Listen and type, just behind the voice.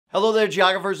Hello there,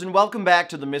 geographers, and welcome back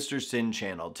to the Mr. Sinn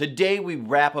channel. Today we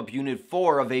wrap up Unit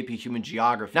 4 of AP Human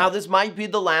Geography. Now, this might be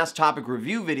the last topic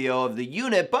review video of the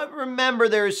unit, but remember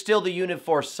there is still the Unit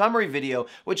 4 summary video,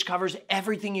 which covers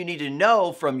everything you need to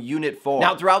know from Unit 4.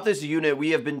 Now, throughout this unit, we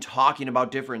have been talking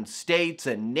about different states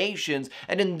and nations,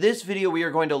 and in this video we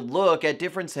are going to look at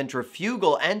different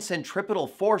centrifugal and centripetal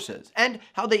forces, and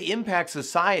how they impact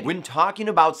society. When talking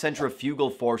about centrifugal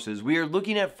forces, we are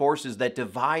looking at forces that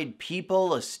divide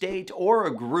people, a state, or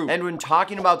a group. And when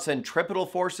talking about centripetal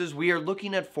forces, we are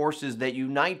looking at forces that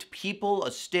unite people, a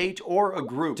state, or a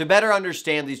group. To better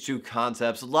understand these two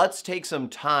concepts, let's take some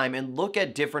time and look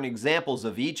at different examples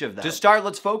of each of them. To start,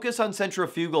 let's focus on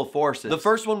centrifugal forces. The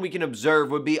first one we can observe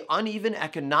would be uneven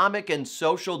economic and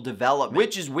social development,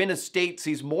 which is when a state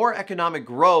sees more economic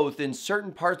growth in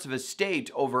certain parts of a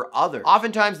state over others.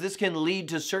 Oftentimes, this can lead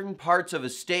to certain parts of a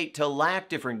state to lack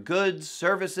different goods,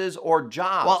 services, or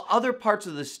jobs, while other parts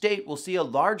of the state will see a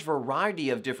large variety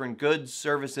of different goods,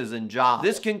 services, and jobs.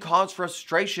 This can cause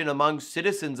frustration among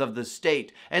citizens of the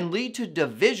state and lead to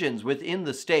divisions within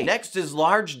the state. Next is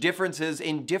large differences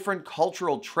in different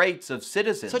cultural traits of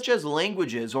citizens, such as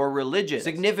languages or religions.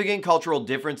 Significant cultural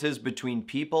differences between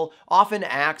people often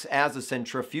acts as a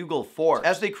centrifugal force,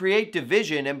 as they create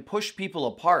division and push people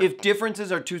apart. If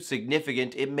differences are too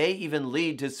significant, it may even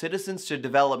lead to citizens to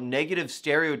develop negative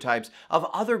stereotypes of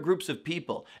other groups of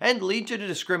people and lead to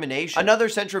discrimination. Another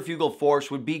centrifugal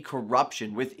force would be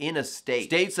corruption within a state.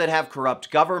 States that have corrupt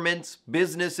governments,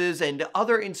 businesses, and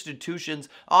other institutions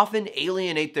often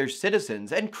alienate their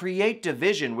citizens and create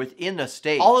division within a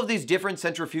state. All of these different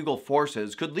centrifugal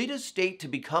forces could lead a state to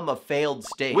become a failed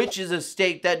state, which is a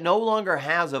state that no longer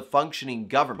has a functioning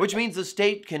government, which means the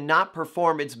state cannot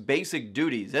perform its basic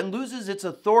duties and loses its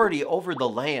authority over the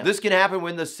land. This can happen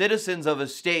when the citizens of a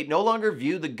state no longer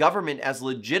view the government as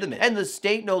legitimate and the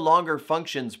state no longer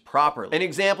functions properly. An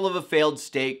example of a failed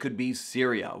state could be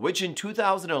Syria, which in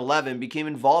 2011 became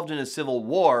involved in a civil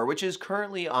war, which is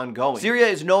currently ongoing. Syria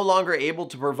is no longer able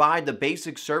to provide the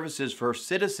basic services for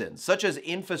citizens, such as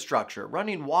infrastructure,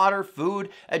 running water, food,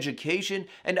 education,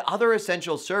 and other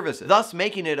essential services, thus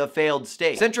making it a failed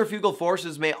state. Centrifugal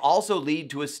forces may also lead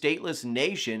to a stateless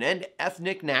nation and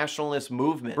ethnic nationalist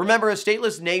movement. Remember, a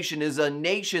stateless nation is a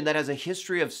nation that has a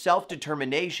history of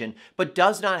self-determination but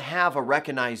does not have a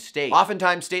recognized state.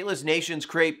 Oftentimes, stateless nations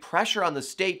create pressure on the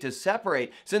state to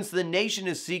separate, since the nation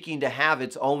is seeking to have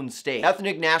its own state.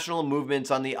 Ethnic national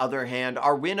movements, on the other hand,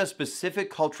 are when a specific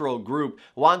cultural group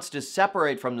wants to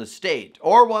separate from the state,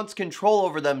 or wants control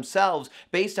over themselves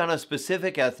based on a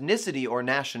specific ethnicity or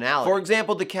nationality. For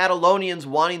example, the Catalonians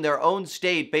wanting their own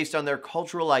state based on their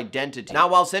cultural identity. Now,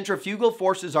 while centrifugal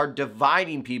forces are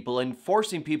dividing people and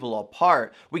forcing people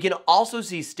apart, we can also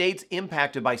see states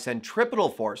impacted by centripetal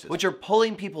forces, which are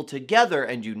pulling people together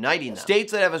and uniting them.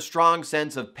 States that have a strong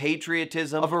sense of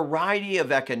patriotism, a variety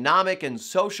of economic and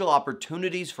social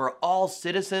opportunities for all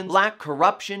citizens, lack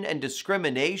corruption and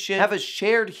discrimination, have a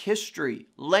shared history,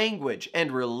 language,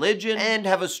 and religion, and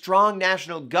have a strong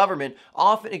national government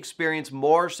often experience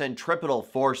more centripetal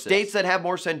forces. States that have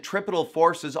more centripetal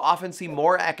forces often see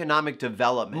more economic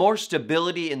development, more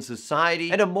stability in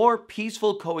society, and a more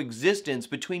peaceful coexistence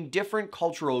between different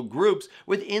cultural groups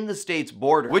within the state's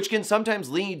border, which can sometimes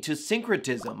lead to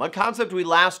syncretism, a concept we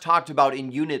last talked about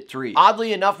in Unit 3.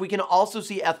 Oddly enough, we can also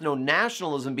see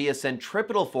ethno-nationalism be a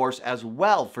centripetal force as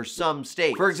well for some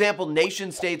states. For example,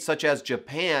 nation-states such as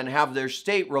Japan have their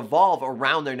state revolve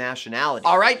around their nationality.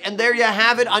 Alright, and there you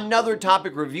have it. Another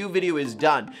topic review video is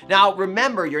done. Now,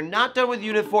 remember, you're not done with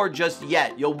Unit 4 just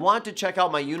yet. You'll want to check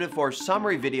out my Unit 4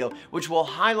 summary video, which will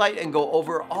highlight and go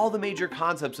over all the major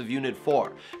concepts of Unit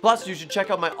 4. Plus, you should check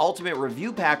out my ultimate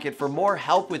review packet for more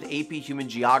help with AP Human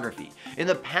Geography. In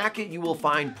the packet, you will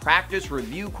find practice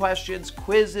review questions,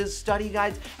 quizzes, study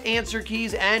guides, answer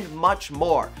keys, and much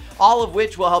more, all of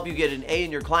which will help you get an A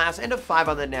in your class and a 5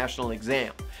 on the national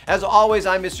exam. As always,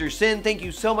 I'm Mr. Sinn. Thank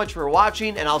you so much for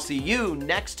watching, and I'll see you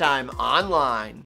next time online.